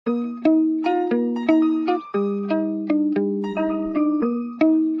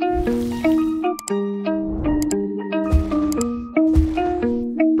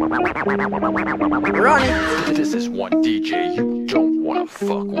Run it. This is one DJ you don't wanna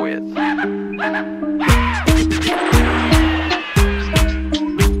fuck with.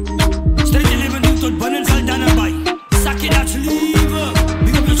 Straight leven doet tot binnen zal dan erbij. Zakje dat ze lieven.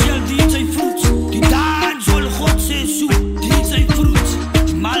 Big up yourself, DJ Fruit. Die dancehall god ze zoek. DJ Fruit.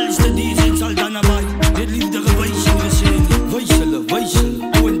 Die malste DJ zal dan erbij. Dit liefde gewezen gezien. Weiselen,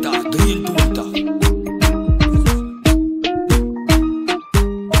 weiselen.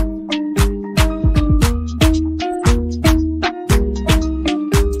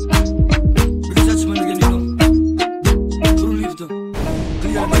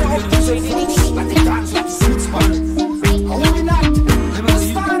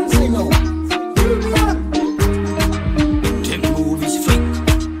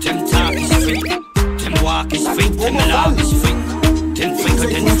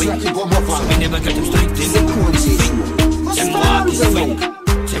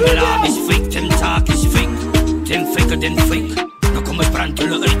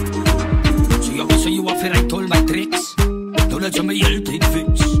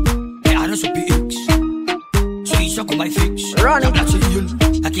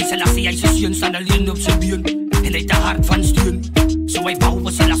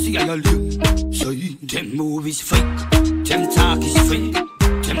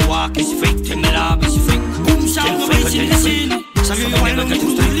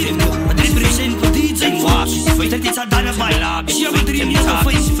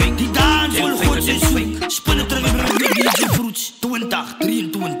 20,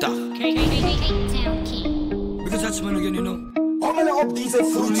 23.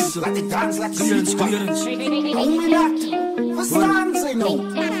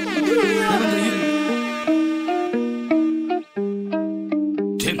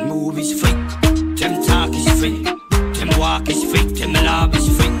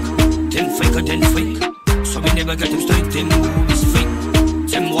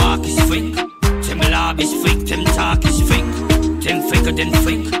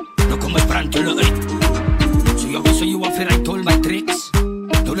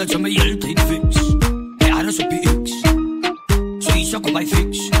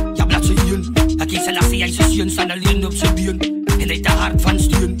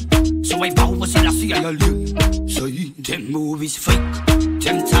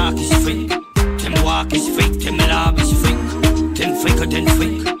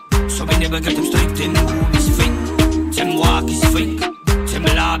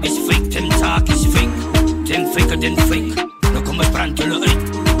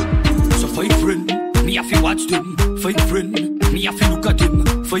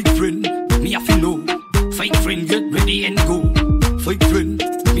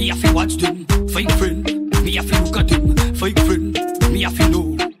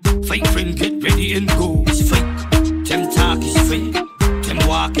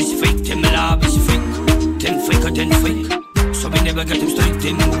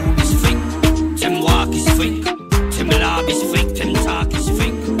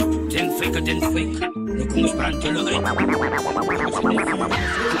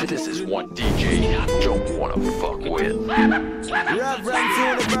 This is one DJ you don't wanna fuck with.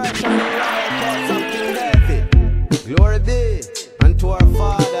 Glory be unto our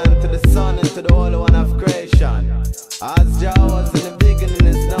Father, and to the Son, and to the Holy One of creation. As Jah was in the beginning,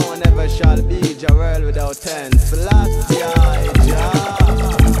 is now, and ever shall be, Jah world without end. Selassie, Jah.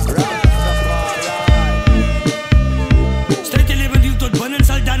 Straight leven duwt tot binnen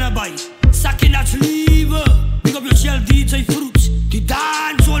zal dan erbij. Zakje dat ze lieven. Big up yourself, DJ Fruit. Die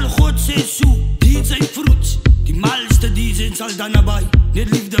dancehall god ze zoek. DJ Fruit. Die malste DJ zal dan erbij. Net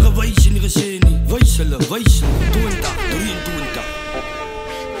liefde gewezen gezien. Weiselen, weiselen. 20, 23.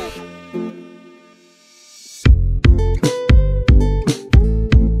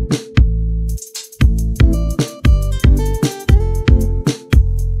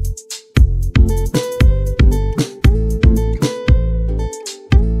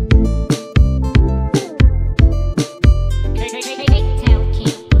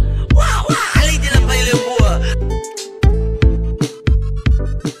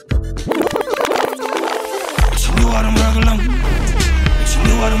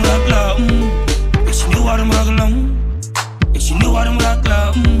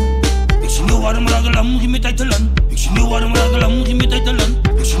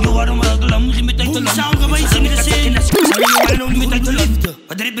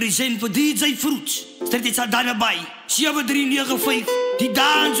 Represent voor DJ Fruit. Start dit daar erbij. 7395. Die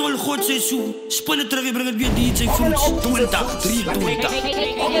dancehall god ze zoek. Spinnen terug en breng het weer DJ Fruit. 20, 23.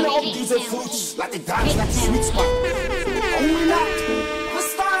 Op DJ Fruit. Laat ik dansen, laat ik sweet spot. Hoe laat?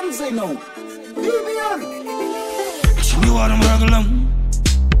 We staan Say no. BBM. Ik zie nu waarom rakelam.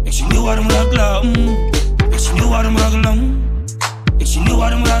 Ik zie nu waarom rakelam. Ik zie nu waarom rakelam. Ik zie nu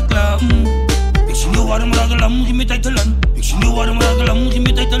waarom rakelam. Ik zie nu waarom rakelam. Geen meer tijd te lang. Ik zie nu waarom rakelam. Geen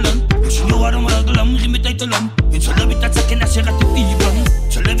meer tijd te lang. Ik zie nu waarom rakelam. Geen meer tijd te lang. En zo leef ik dat zakken als je gaat te vibran.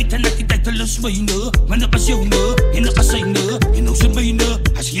 Zo leef ik dat ik die tijd te luswijnen. Maar de passioenen. En de kasseinen. En ook zijn benen.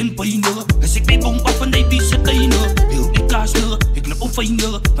 Als je een pijnen. Als ik bij bom af en die vieze tijnen. Heel die kaasne. Ik knap op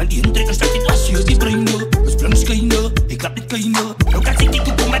fijnen. Want die intrekkers dat dit was je die breinen. Dus blank schijnen. Ik heb dit kleine. Ook als ik die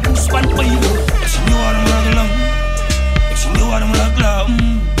koek op mijn poes van pijnen. Ik zie nu waarom rakelam. Ik zie nu waarom rakelam.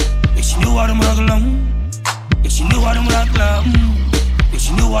 Ik zie nu waarom rakelam. Ik zie nu waarom rakelam. Ik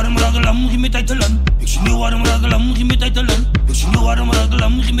zie nu waarom rakelam. Geen meer tijd te lang. Ik zie nu waarom rakelam. Geen meer tijd te lang. Ik zie nu waarom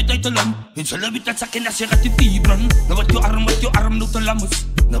rakelam. Geen meer tijd te lang. En zo leef ik dat zakken als je gaat te vibran. Nou wat je arm nou te lam is.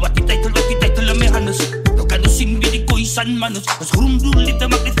 Nou wat die tijd te lang met hannes. Nou kan je zien wie die kooi san mannes. Als groen doel liefde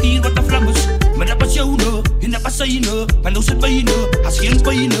maakt het vier wat de vlam is. Maar dat was jou nou. En dat was zij nou. Maar nou zit bij je nou. Als geen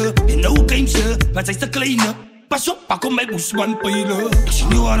pijn en nou kijk ze. Want zij is te kleine. Pas op, pak om mijn boesman pijlen. Ik zie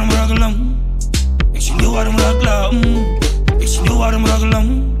nu waarom rakelam. Ik zie nu waarom rakelam. Ik zie nu waarom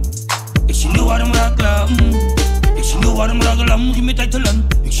rakelam. Ik zie nu waarom rakelam. Ik zie nu waarom rakelam. Geen meer tijd te lang.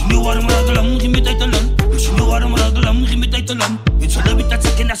 Ik zie nu waarom rakelam. Geen meer tijd te lang. Ik zie nu waarom rakelam. Geen meer tijd te lang. En zo leef ik dat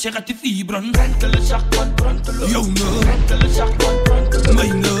zakken als je gaat te vibran. Rentelen zacht, man, brandelen. Jongen. Rentelen zacht, man, brandelen.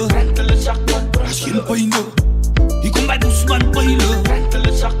 Mijne. Rentelen zacht, man, brandelen. Als geen pijne. Ik kom bij boesman pijlen.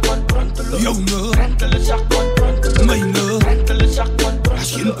 Rentelen zacht, man, brandelen. Jongen. Rentelen zacht, man, brandelen. Mijne. Rentelen zacht, man, brandelen.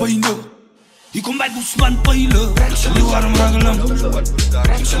 Als geen pijne. Ik kom bij boesman pijlen. Ik zie nu waarom rakelam.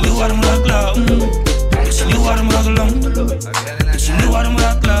 Ik zie nu waarom rakelam. Ik zie nu waarom rakelam. Ik zie nu waarom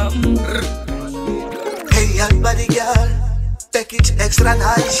rakelam. Hey young body girl, package extra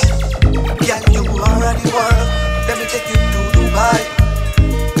nice. Girl, you are the world. Let me take you to Dubai.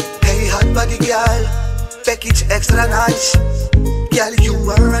 Hey hot body girl, package extra nice. Girl,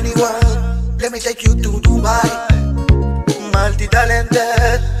 you are the world. Let me take you to Dubai.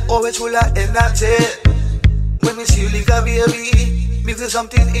 Multi-talented, always full of energy. When we see you like a baby, me feel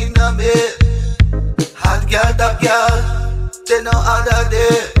something in the bed. Hot girl, top girl, they no other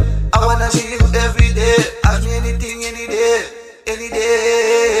day. I wanna see you every day. Ask me anything, any day, any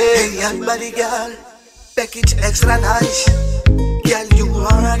day. Hey young body girl, package extra nice. Girl, you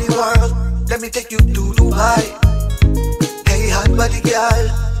are the world. Let me take you to Dubai. Hey hot body girl,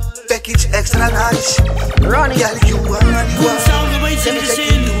 package extra nice. Ronnie, girl, you are the world. Let me take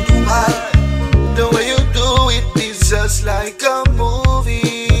you to Dubai. The way you do it is just like a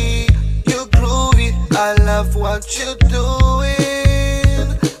movie. You groove it, I love what you're doing.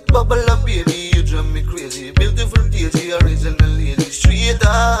 Bubble up, baby, you drive me crazy. Beautiful daisy, original lady, straight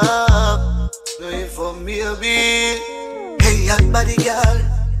up. Do it for me, baby. Hey, young body girl,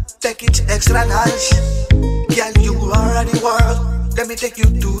 package extra nice. Girl, you are the world. Let me take you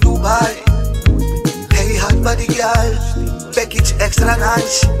to Dubai. Hey, hot body girl, package extra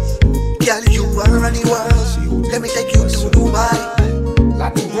nice. Girl, you are the world. Let me take you to Dubai.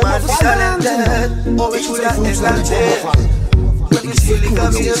 Multi-talented, always full of energy. When we see like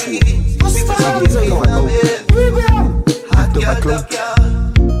a baby, we feel something in a bed. Hot girl, top girl.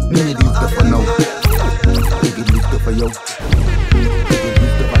 Nee, niet liefde van nou. Ik heb liefde van jou. Ik heb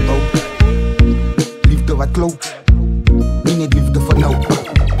liefde van jou. Liefde wat kloot. Nee, niet liefde van nou.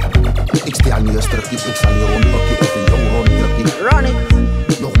 Ik stel niet een strukkie, ik zal je rondrukkie over jou rondrukkie. Ronnie.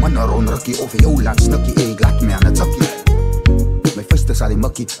 Nog maar een rondrukkie over jou laat snukkie. Ik laat me aan het zakkie. Mijn vuisten zal in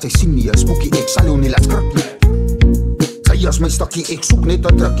makkie, zij zien niet een spookie. Ik zal jou niet laat skrukkie. Zij is mijn stakkie, ik zoek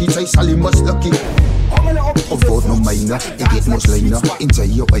net een trakkie. Zij zal in mislukkie. Of wordt nog mijne, ik eet moslijnen. En zij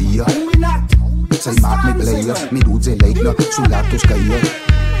op eie. Zij maakt me blijer, met hoe zij lijkt me. Zo laat ons kijken.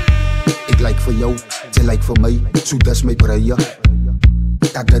 Ik lijk voor jou, zij lijkt voor mij. Zo dat mijn breien.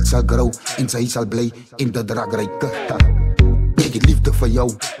 Dat dit zal grow, en zij zal blij in de draak rijken. Ik heb liefde voor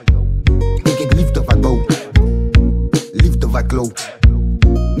jou. Ik heb liefde wat bouw. Liefde wat kloot.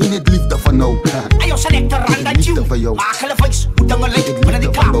 Niet liefde van nou. Ayo selector randa liefde van jou. Maak hulle voice, moet dan gelijk. Wanneer die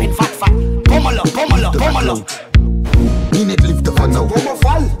kaap in vat. Bommelen, bommelen, bommelen. Niet liefde van nou.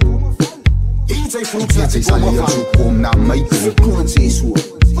 Ik weet zij zal hier zo kom naar mij toe. Ik weet wat zij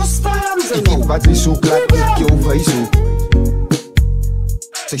zoekt, laat ik jou wijzen.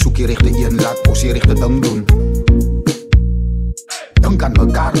 Zij zoekt je rechte in, laat ons je rechte ding doen. Dan kan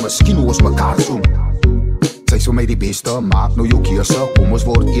mekaar misschien ons mekaar zoen. Zij zou mij die beste, maak nou jou keuze, kom ons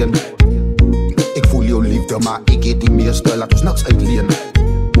wordt één. Ik voel jou liefde, maar ik eet die meeste, laat ons niks uitleen.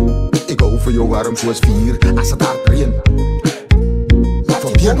 Ik hou van jou warm zoals vier, als het hard regent.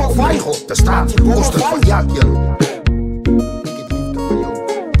 Van binnen om mij op de straat, kost het van jou in. Ik heb liefde van jou.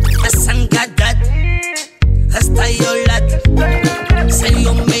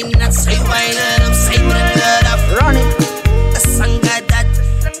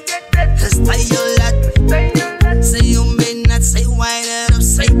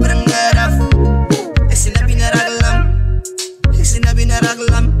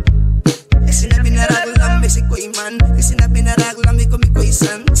 raglam. Sinabi na raglam, Mexico iman. Sinabi na raglam, ikaw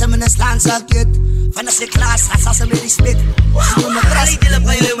isan. Sa mga slaan sa kit, van sa klas, asa sa may respect. Wow, Alay nila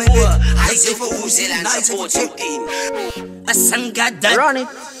pa yung buwa. Ay, sa fuusilan sa puto in. Asanggadat,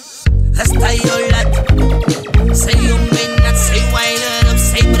 hasta yolat. Say you may not say wind it up,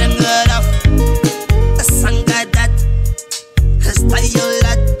 say bring it up. Asanggadat, hasta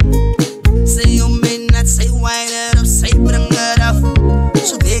yolat. Say you may not say wind it up, say bring it up.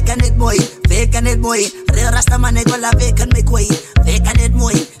 So vegan it boy, real rasta man it wala vegan me koi. Vegan it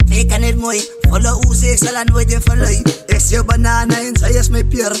moy, follow uzi salan with the follow. It's your banana inside yes my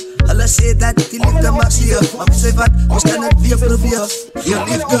peer. Alla say that till live the max here. Observat, was cannot be a preview. You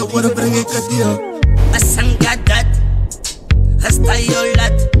live the wanna bring it a deal. Asanggadat, hasta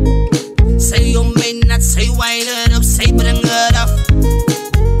yolat. Say you may not say wind it up, say bring it up.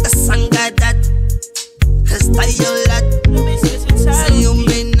 Asanggadat, hasta yolat. Say you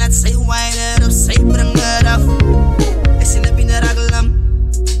may not say wind it up, say bring it up. Sinabi na raglam,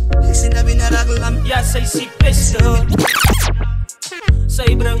 sinabi na raglam. Yeah, say si peso.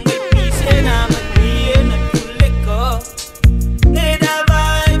 Say bring me peace and I'm a being a liquor. Need a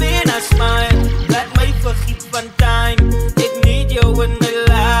vibe in a smile. Laat mij vergiet van time. Ik need you in my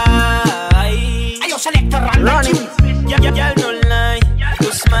life. Ayo selector running. Y'all no lie.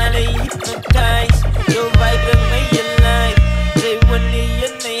 You smile and hypnotize. You vibe in my life. Say when die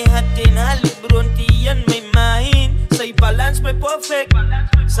in my heart in halit bronti in my mind. Say balance my perfect.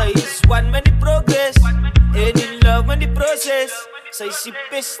 Say it's one man in progress. And in love when the process. Say si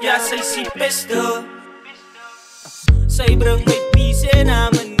pesto. Yeah, say si pesto. Say bring my peace and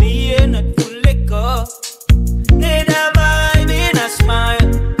I'm a being a liquor. Need a vibe in a smile.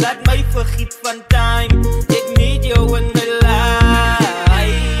 Laat mij vergiet van time. Ik need you in my life.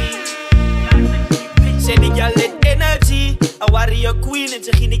 Say die gal het energy. A warrior queen en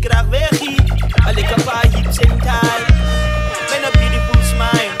ze ging niet graag weg hier. Al ik een paar hips in time. Met een beautiful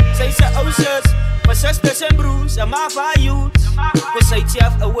smile. Say ze ouders. My sisters and broers, I'm off our youth. We say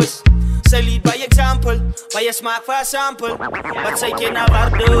Jeff a wish. Say lead by example, by a smart for a sample. But say can I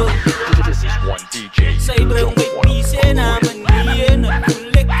do? This is one DJ. Say bring me peace and I'm a being a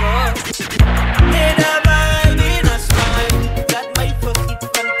liquor. Need a vibe in a smile. That might forget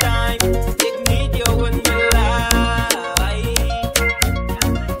from time. Ik need you in my life.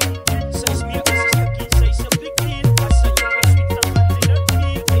 Say smear, say some big kid. I say you're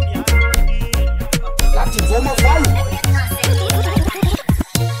sweet and in a big. Laat je voor me vallen.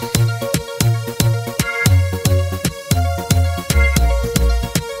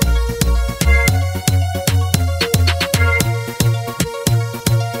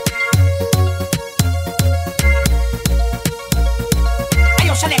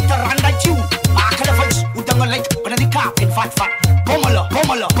 Ayo selector run that tune. Maak de voice, hoe dan gelijk, wanneer die kaap in vat. Bommelen,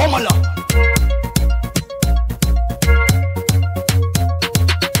 bommelen, bommelen.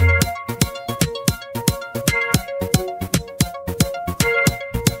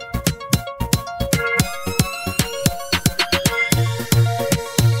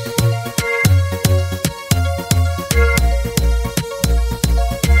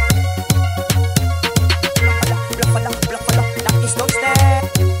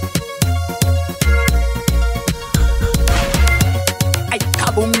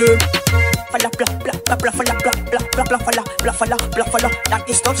 That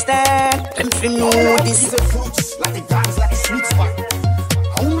is stop stand. Them fin know this. These are fruits like the guys like a sweet spot.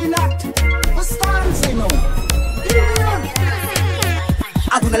 Only not the stars they know.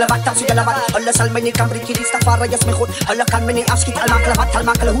 Adu na labat, tapos galabat. Alla salmay ni Cambri, kilista para jas me goed. Alla kan me ni afskit, al makalabat, al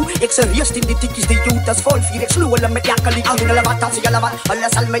makalahu. Ik serieus in die tikkies, die jutas vol. Vier ik sluw, alla met jakali. Adu na labat, tapos galabat. Alla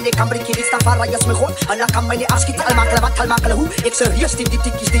salmay ni Cambri, kilista para jas me goed. Alla kan me ni afskit, al makalabat, al makalahu. Ik serieus in die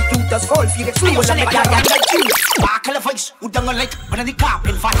tikkies, die jutas vol. Vier ik sluw, alla met jakali. Makele voice, hoe dan gelijk, wanneer die kaap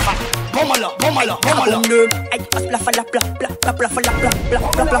in vat. Bommelen, bommelen, bommelen. Ay, as blafala, blafala, blafala,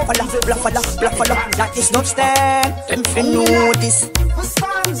 blafala, blafala, blafala, blafala. That is not stand. Them fin know this. The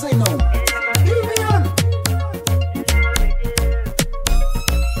stars they know.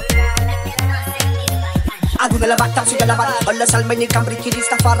 Adu na labat, tapos galabat. Alla salmay ni Cambri,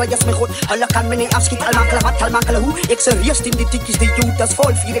 kilista para jas me goed. Alla kan me ni afskit, al makalabat, al makalahu. Ik serieus in die tikkies, die jutas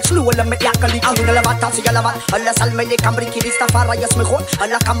vol. Vier ik sluw, alla met jakali. Adu na labat, tapos galabat. Alla salmay ni Cambri, kilista para jas me goed.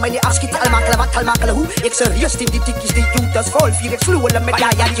 Alla kan me ni afskit, al makalabat, al makalahu. Ik serieus in die tikkies, die jutas vol. Vier ik sluw, alla met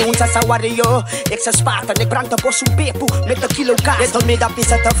jakali. Jones as a warrior. Ik sa Spartan, ik brand op os een pepo. Met een kilo kaas. Net al met dat is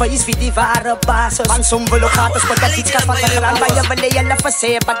het een vijs, wie die ware basis. Van zo'n velogatus, wat dat iets kan van de graan. Bij je willen je leffe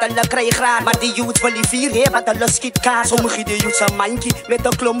zeep, wat alle krijg graan. Maar die youth wil die vier hebben. hulle skiet kaas. Sommige die use 'n mandjie met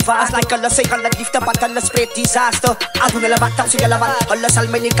 'n klomp vaas. Like hulle sê hulle liefde, but hulle spread disaster. Al doen hulle wat, dan sê hulle wat. Hulle sal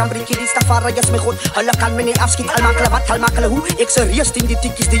my nie kan breekie, die stafara is my goed. Hulle kan my nie afskiet, al maak hulle wat, al maak hulle hoe. Ek serieus in die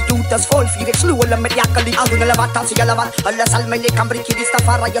tikkies, die Judas vol vier. Ek sloe hulle met jakkelie. Al doen hulle wat, dan sê hulle wat. Hulle sal my nie kan breekie, die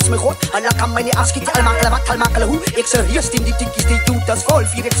stafara is my goed. Hulle kan my nie afskiet, al maak hulle wat, al maak hulle hoe. Ek serieus in die tikkies, die Judas vol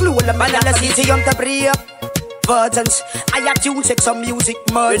vier. Ek sloe hulle met jakkelie. Hulle sê om te breek. Virgins, I had tunes, ek some music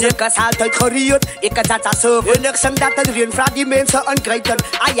merge. Ek is altijd gereed, ek is dat surf. En ek sing dat het reen, vraag die mensen aangrijpen.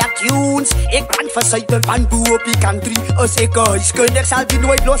 I had tunes, ek kan versuiten. Van boe op die country, as ek een huis kun. Ek sal die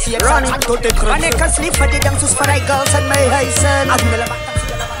nooit los, ek sal gaan tot ek grond. En ek kan sleep vir die ding soos vir die girls in my huisen.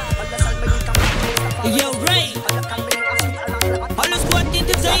 Yo, Ray, alles goed in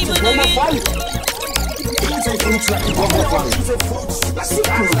de zeven.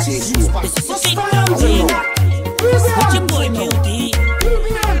 What's your boy guilty?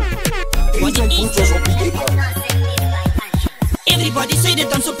 What you eat? Everybody say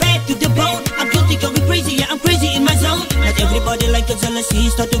that I'm so bad to the bone. I'm guilty, going crazy, yeah, I'm crazy in my zone. Not everybody like a jealousy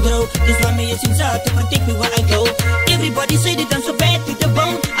start to grow. This why me is inside to protect me where I go. Everybody say that I'm so bad to the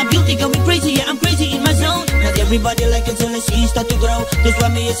bone. I'm guilty, going crazy, yeah, I'm crazy in my zone. Not everybody like a jealousy start to grow. This why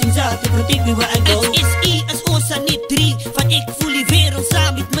me is inside to protect me where I go. SE as osa niet 3. Van ik voel die wereld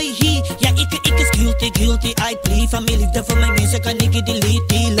samen met mij hier. Ja, ik is guilty, I plead. Van mijn liefde voor mijn mensen kan ik het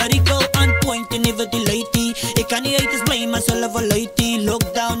delete. Let it go on point and never delay it. Ik kan niet haters blame, maar zelf wel late.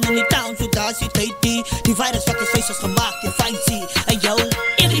 Lockdown in die town, so daar zit hate. Die virus wat de faces gemaakt in 5C. Hey yo,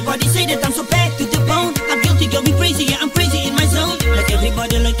 everybody say that I'm so bad to the bone. I'm guilty, going crazy, yeah, I'm crazy in my zone. Like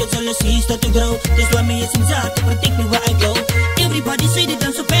everybody like a jealousy start to grow. This why me is inside to protect me where I go. Everybody say that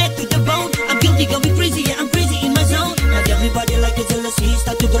I'm so bad to the bone. I'm guilty, going crazy, yeah, I'm crazy in my zone. Like everybody like a jealousy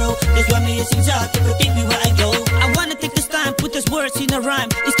start to grow. This why me is inside to protect me where I go. I wanna take this time, put these words in a rhyme.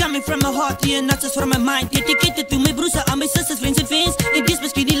 It's coming from my heart, yeah, not just from my mind. Dedicated to my broers, aan my sisters, friends and fans. Ik is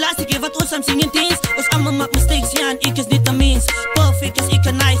misschien die laatste keer wat ons aan zingen things. Ons allemaal maak mistakes, ja, en ik is niet een mens. Perfect is ik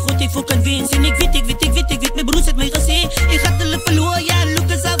en hij, goed, ik voel convince. En ik weet, mijn broers het mij gezegd. Ik ga te verloren, ja,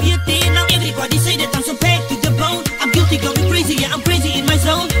 look as how you did. Now everybody say that I'm so bad to the bone. I'm guilty, going crazy, yeah, I'm crazy in my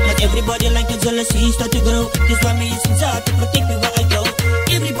zone. Not everybody like a jealousy start to grow. This why me is inside to protect me where I go.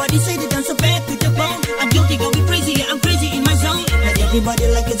 Everybody say that I'm so bad to the bone. I'm guilty, going crazy, yeah, I'm crazy in my zone. Not everybody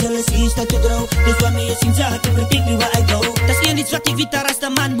like a jealousy start to grow. This why me is inside to protect me where I go. Das is iets wat ik weet, daar is de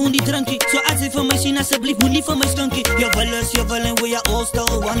man, moet niet drinken. Zo als hij voor mij zien, alsjeblieft, moet niet voor mij stunken. Je wil is, je wil en we are all still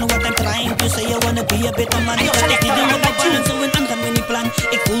one. What I'm trying to say, you wanna be a better man. Ik kan echt niet doen wat ik wil en zo en aan mijn plan.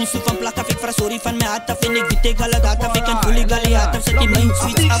 Ik voel zo van plak af, ik vraag sorry van mijn hart af. En ik weet ik alle dat af, ik kan voel ik al die hart af. Zet die mijn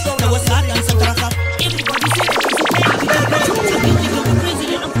switch af, nou was hard en ze terug af. Everybody say that I'm so bad to the bone. I'm guilty, going crazy,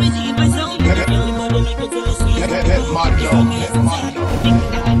 yeah, I'm crazy in my zone. Everybody like a jealousy. Everybody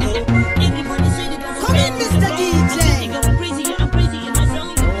say that I'm so Come in, Mr. DJ.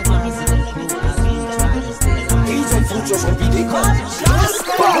 Just op die kant.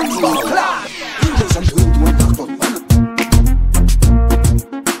 Party klaar. Ingels en 22 tot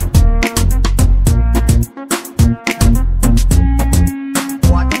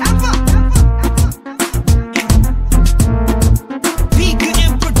Whatever.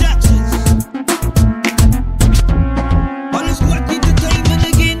 Vegan Productions. Alles goed in de diamond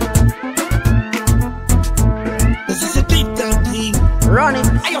again. This is a Clipchamp thing.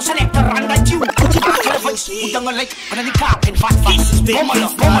 Running, ayo selector, run that tune. Udang like, ano ni Captain Fat Fat. Komala.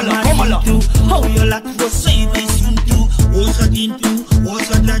 How you like to say my soon to. Was I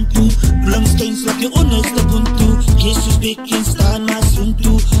done to. Plum stains like your honors the buntu. Jesus baking stand my soon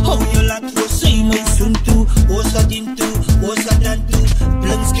to. How you like to say my soon to. Was I done to.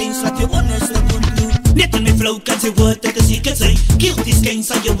 Plum stains like your honors the buntu. Net in my flow kan sy woord dat is ek het sy. Guilty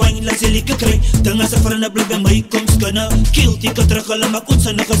skins aan jou wijn laat sy lekker kry. Dinge sy vir en blij by my kom skinne. Guilty kan terug hulle maak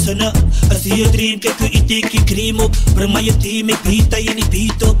onsinnige sinne. As jy dream kyk hoe ek die cream op. Bring my jou team, ek beat hy in die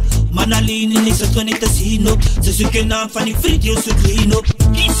beat op. Man alleen en ek sit gewoon net te sien op. Sy soek jou naam van die vriend jou so clean op.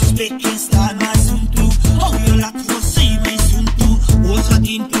 Jesus baking staan my soon toe. Hou jou laat voor sy my soon toe. Was I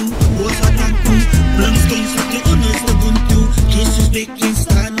done to. Plum skins laat jou onderste buntu. Jesus baking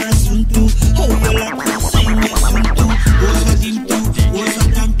staan my soon toe. Hou jou laat voor sy my soon toe. Was I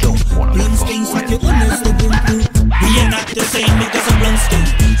done to. Plum skins laat jou onderste buntu. We are not the same because I'm plum skin.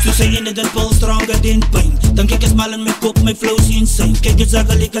 So say in the pull stronger than pain. Denk ek is mal in my kop, my flow's insane. Kijk jy sag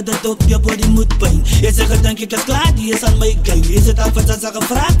al ek dat op jou body moet pijn. Jy sê gedink ek is klaar, die is aan my game. Is het al wat sy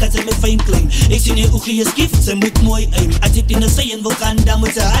gevraag, kan sy my fijn klein. Ek sien die oogie is gift, sy moet mooi aim. As ek die na sy en wil gaan, dan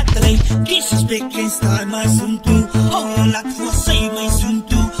moet sy hard rein. Jesus baking staan my soon toe. Hou jou laat voor sy my soon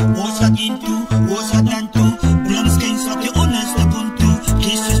toe. Was I done to. Plum skins wat jy onderste buntu.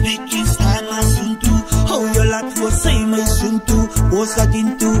 Jesus baking staan my soon toe. Hou jou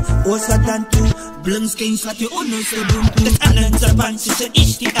Blinskens wat je onderste boom doet. Het aan een servant is een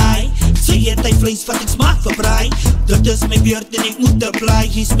HDI. Zij het hij vlees wat ik smaak verbraai. Dat is mijn beurt en ik moet apply.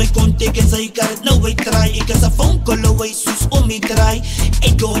 Hier is mijn contact en zij kan het nou weer try. Ik is een fonkolo, wij soes om me draai.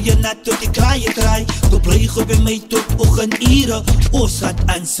 Ik gooi je net tot ik kraaien kraai. We plegen bij mij tot ochtendure. Oors gaat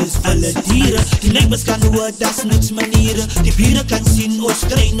aan zus alle dieren. Die neighbors kan horen, dat is niks manieren. Die bieren kan zien, oors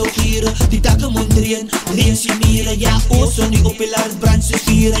krijg nog gieren. Die dakken moet drieën, reënsimeren. Ja, oors zo niet op je laat brand ze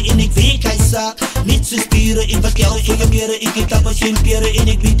vieren. En ik weet hij zaak, niet ze spieren. Ik wat jou ingemieren, ik heb tappen chimperen. En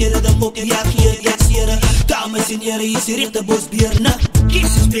ik bied er de mok en reageren. Dames en heren, hier is de rechte bosbier. Na, kies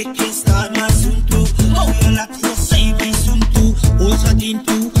je spek en staan maar zoen toe. Oh, je laat voor zij mij zoen toe. Oors gaat in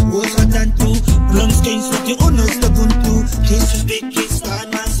toe, oors gaat aan toe. Blinskens wat je onderste boom toe. Kies je spek en staan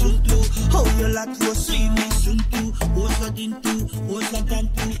maar zoen toe. Oh, je laat voor zij mij zoen toe. Oors gaat in toe, oors gaat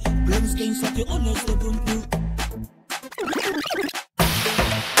aan toe. Blinskens wat je onderste boom toe.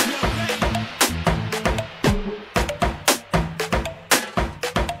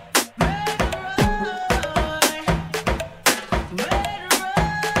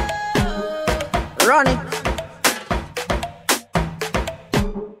 Run it.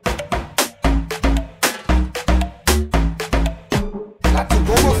 Laat die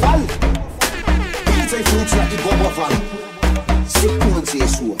bommen vallen. Hier zijn vloeds, laat die bommen vallen. Zit nu eens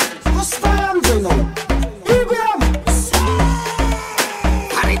eens zo. Wat staan ze nou? Ibram!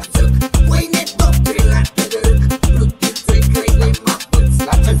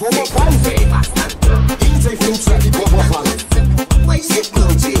 Laat die bommen vallen. Hier zijn vloeds, laat die bommen vallen. Zit nu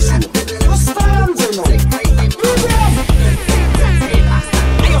eens eens zo. Wat staan ze nou? Ibram!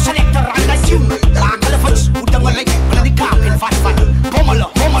 Ayo selector aan dat tune. Laat voets, hoe dan wel ik. Wanneer die kaap in vast van. Bommelen,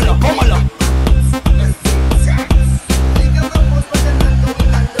 bommelen, bommelen.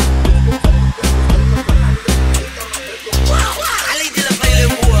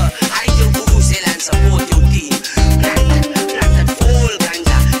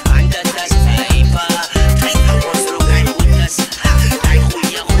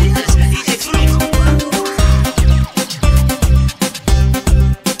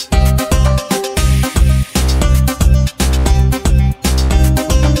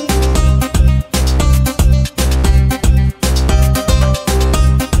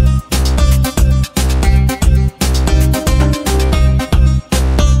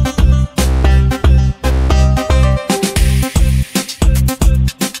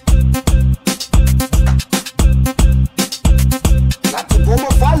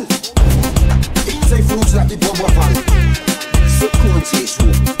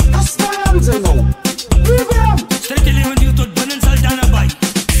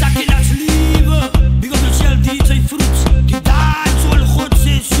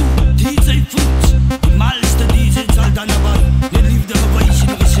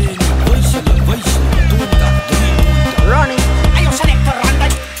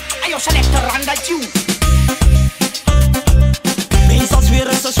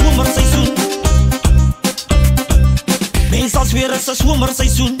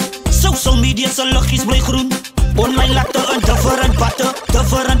 Zomerseizoen. Social media se luchtjes bly groen. Online latte een different patte.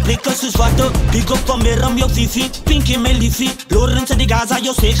 Different blikken soos watte. Big up van Miram jou Fifi. Pinky my liefie. Lawrence die Gaza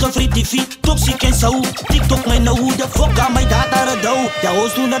jou sege free TV. Toxic en sau. TikTok my nou hoe de fuck aan my data redou. Ja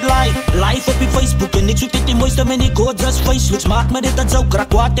ons doen het live. Live op die Facebook. En ik zoek dit die mooiste met die gorgeous facelooks. Maak me dit dat zou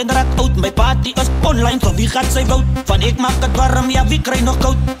krak wat en raak oud. My party is online. Van wie gaat sy woud? Van ik maak het warm. Ja wie kry nog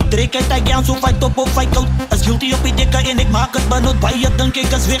koud? Drink het ek aan so fight op of fight koud. Is guilty op die dikke en ik maak het benoot. Baie dink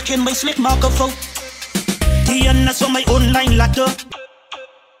ek is weg en my slik maak een fout. Die en is van my online latte.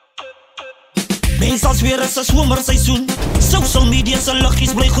 Meestal weer is 'n somerseisoen. Social media se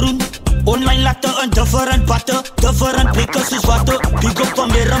luchtjes bly groen. Online latte een different patte. Different blikke soos watte. Big up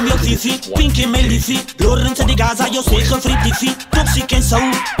van Miram jou Fifi. Pinky my liefie. Lawrence die Gaza jou sege free TV. Toxic en sau.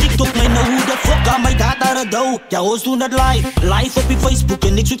 TikTok my nou hoe de fuck aan my data redou. Ja ons doen het live. Live op die Facebook.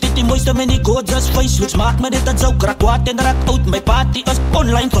 En ik zoek dit die mooiste met die gorgeous facelooks. Maak me dit dat zou krak wat en raak oud. My party is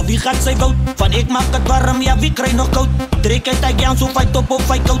online. Van wie gaat sy woud? Van ik maak het warm. Ja wie kry nog koud? Drink het ek aan so fight op of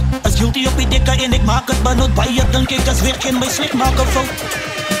fight koud. Is guilty op die dikke en ik maak het benoot. Baie dink ek is weg en my slik maak een fout.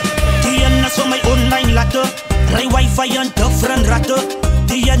 Die en is van my online latte. Ry wifi en different ratte.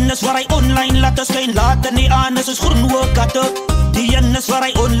 Die en is waar hy online latte. Skyn laat en die aan is groen oor katte. Die en is waar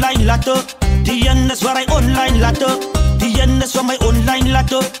hy online latte. Die en is waar hy online latte. Die en is van my online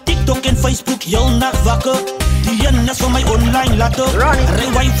latte. TikTok en Facebook heel nacht wakker. Die en is van my online latte.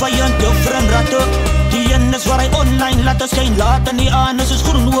 Ry wifi en different ratte. Die en is waar hy online latte. Skyn laat en die aan is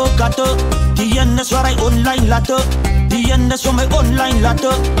groen oor katte. Die en is waar hy online latte. Die Die ene is van my online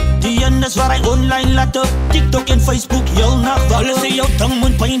latte. Die ene is waar hy online latte. TikTok en Facebook heel nacht wakker. Hulle sê jou ding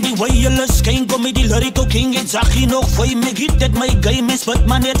moet pijn die way hulle skyn. Kom met die lyrical king en zag jy nog vy. Me giet dit my game en spit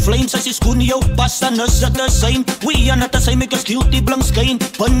man net flames. As die skoen jou pas dan is dit een sein. We aan het as hy make a skill die blink skyn.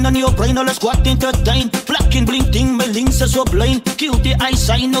 Pin in jou brain hulle squat entertain. Plak en blink ding my links is op lijn. Kill die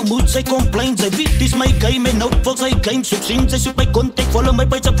eyesight nou moet sy complain. Sy weet is my game en nou vol sy game. Soek sien sy soek my contact follow my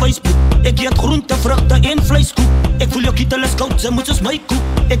page op Facebook. Ek eet groente, vrugte en vleiskoek. Ek voel jou kiet hulle skout, sy moet soos my koek.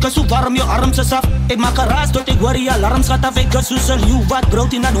 Ek is so warm, jou arms is af. Ek maak een raas tot ek hoor die alarms gaat af. Ek is soos een leeuw wat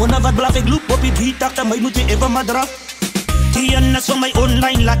brood en dan honde wat blaf. Ek loop op die beat achter my, moet jy even maar draf. Die ene is van my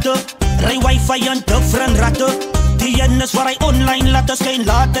online latte. Ry wifi en different ratte. Die ene is waar hy online latte. Skyn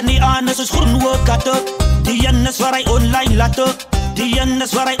laat in die aan is soos groene katte. Die ene is waar hy online latte. Die ene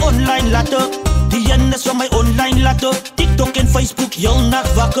is waar hy online latte. Die ene is van my online latte. TikTok en Facebook heel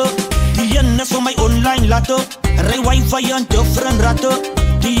nacht wakker. Die ene is van my online latte. Ry wifi en different ratte.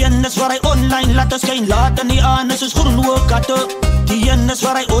 Die ene is waar hy online latte. Skyn laat in die aan is soos groene katte. Die ene is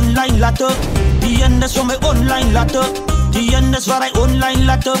waar hy online latte. Die ene is van my online latte. Die ene is waar hy online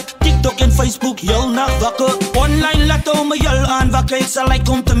latte. TikTok en Facebook heel nacht wakker. Online latte om my heel aan wakker. Ek sal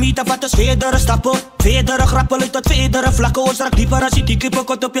like om te meet of wat is verdere stappen. Verdere grappel uit tot verdere vlakke. Ons raak dieper as die diekippe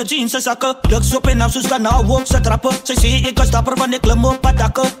kot op jou jeans en sakke. Luks op en af soos kanaal op sy trappe. Sy sê ek is dapper want ek klim op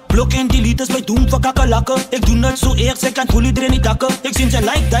patakke. Blok en delete is my doen vir kakkelakke. Ek doen het so erg, sy kan voel iedereen die takke. Ek sien sy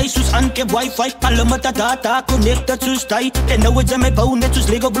like die soos ankep wifi. Unlimited data, connected soos die. En nou het sy my bou net soos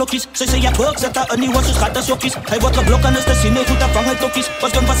Lego blokkies. Sy sê ja bugs dat daar in die was soos gatte sokkies. Hy word geblok en is te sien, hy goed afvang hy tokkies.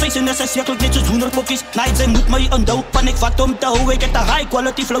 Was kan van sy sien, is hy cirkel net soos hoenderpokkies. Nee, sy moet my onthou, van ek vat om te hou. Ek het a high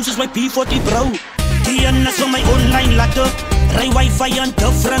quality flow soos my P40 bro. Die ene is van my online latte. Ry wifi en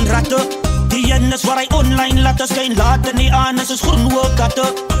different ratte. Die ene is waar hy online latte. Skyn laat in die aan is soos groene katte.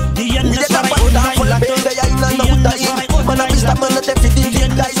 Die ene is waar hy online latte. Die ene is waar hy online latte. Die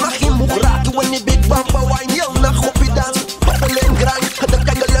ene is waar hy online latte. When the big bumper wine, yo, na hoppie dance. Babbel en grind, het ek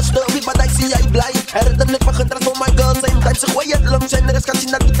kyk luister, wie wat ek sê jy bly. Herinner net begin trek voor my girl, sy tyd sy gooi het langs en res kan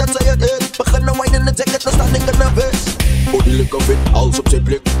sien dat dit sy het eet. Begin nou wine in the jacket, dan staan ek nervous. Body lekker fit, alles op sy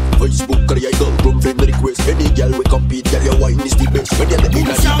plek. Facebook kry jy girl, room friend request. Any girl we compete, girl your wine is the best. When you're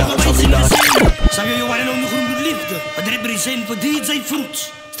in a dance, I'm in a Sag jy jou wine om die groen met liefde. Het represent vir DJ Fruits.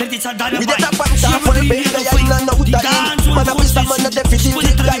 Stel dit sal daar we bij. did a panta for the bed, I ain't no dying. Man, I wish that man, the deficit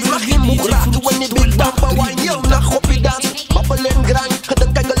guys. Mag him move rock when the big bumper wine, yo, na hoppie dance. Babbel en grind, het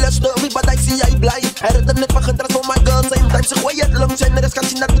ek kyk luister, wie wat ek sê jy bly. Herinner net begin trek voor my girl, sy tyd sy gooi het langs en res kan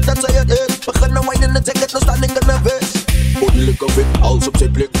sien dat dit sy het eet. Begin nou wine in the jacket, nou staan ek nervous. Body lekker fit, alles op sy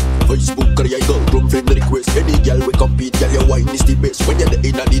plek. Facebook kry jy girl, room friend request. Any girl we compete, girl your wine is the best. When you're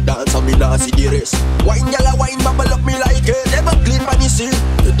in the dance, I'm in a see the rest. Wine girl a wine, bubble up me like it. Never clean pan you see,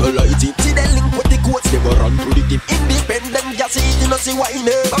 it all light it. See the link with the quotes, never run through the tip. Independent, just see it, you know see wine.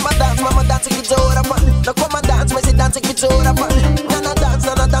 Mama dance, it gets all fun. Now come and dance, me say dance, it gets all fun. Nana dance,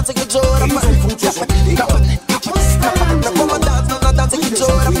 it gets all fun. Now come and dance, it gets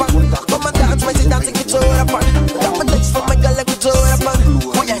all fun. Come and dance, me say dance, it gets all fun. Come and dance for my girl, it gets all fun.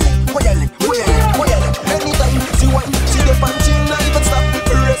 Anytime, see wine, see the punching, not even stop.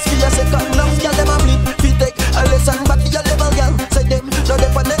 Rest for your second, now y'all them a bleed. Fit take a lesson, but your level, girl. Say them, now they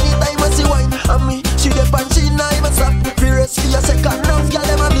pan anytime I see wine. And me, see the punching, not even stop. Rest for your second, now y'all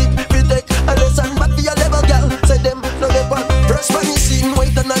them a bleed. Fit take a lesson, but your level, girl. Say them, now they pan. First man is seen,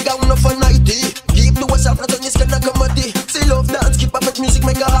 white and a gown of a nighty. Keep to yourself, not on this kind of comedy. See love dance, keep up with music,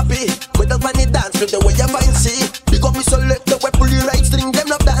 make her happy. With a funny dance, with the way you find see. Big up me select the way pull the right string. Them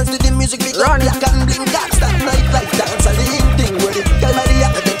love dance to the music, big up black and bling. That's that night like dance, a lean thing. Where the girl body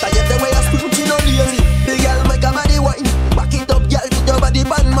up, them tired the way I spin, she no lazy. The girl make a body wine. Back it up, girl, put your body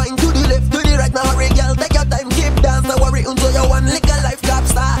pan mine. To the left, to the right, now hurry, girl, take your time, keep dance. Now worry until you one lick a life cap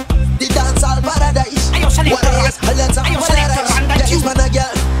star. The dance all paradise. What is, let's have paradise. Yeah, it's man a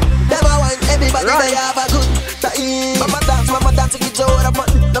girl. Them a wine, everybody they have a good time. Mama dance, it gets all fun.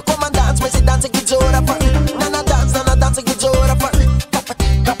 Now come and dance, me say dance, it gets all fun. Nana dance, it gets all fun.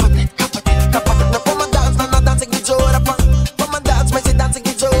 Now come and dance, it gets all fun. Come and dance, me say dance, it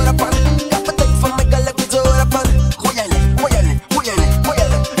gets all fun. Appetite for my girl, it gets all fun.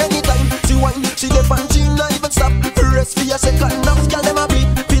 Anytime, see wine, see the punching, not even stop. Rest for your second, now girl them a bleed.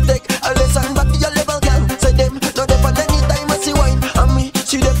 Fit take a lesson, back to your level, girl. Say them, now they pan anytime I see wine. And me,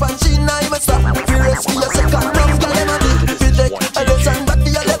 see the punching, not even stop. Rest for your second, now girl them a bleed. Fit take a lesson, back to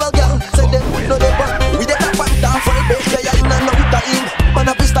your level, girl. Say them, now they pan. We dey tap and down for the best, they are in and out of in. Man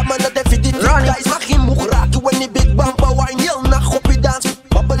a pista, man a defeated guys. Mag him move rock, when the big bumper wine, yo, na hoppie dance.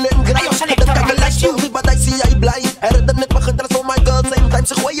 Bubble and grind, dat kan je like you, wie wat I see, I blij. Herinner net begin trek voor my girl, same time,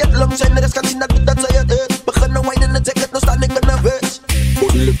 ze gooi het langs en de rest kan zien dat zij het eet. Begin nou wine in the jacket, nou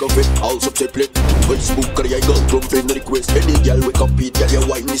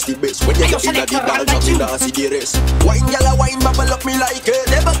best. When you get in the dance, you not see the rest. Wine, gyal a wine, bubble up me like it.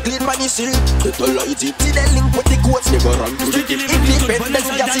 Never clean money seat, get a light it. See the link with the quotes, never run to it. Independence,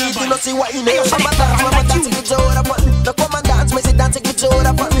 you see it, you know see wine. Mama dance with Jordan fun. No come and dance, me say dancing with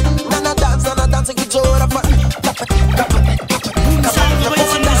Jordan fun. Nana dance with Jordan fun. Anytime,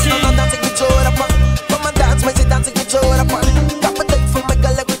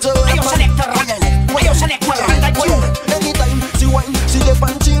 see wine, see the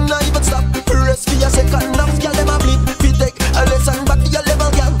punching, not even stop. Rest for a second, now y'all them a bleed. Fi take a lesson back to your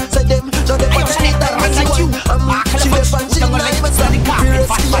level, girl. Say them, no they punch anytime, see wine. See the punching, not even stop. Rest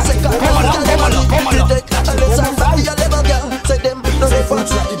for a second, now y'all them a bleed. Fi take a lesson back to your level, girl. Say them, no they punch.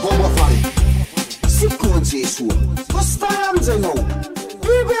 Sequence is so. What's the answer now?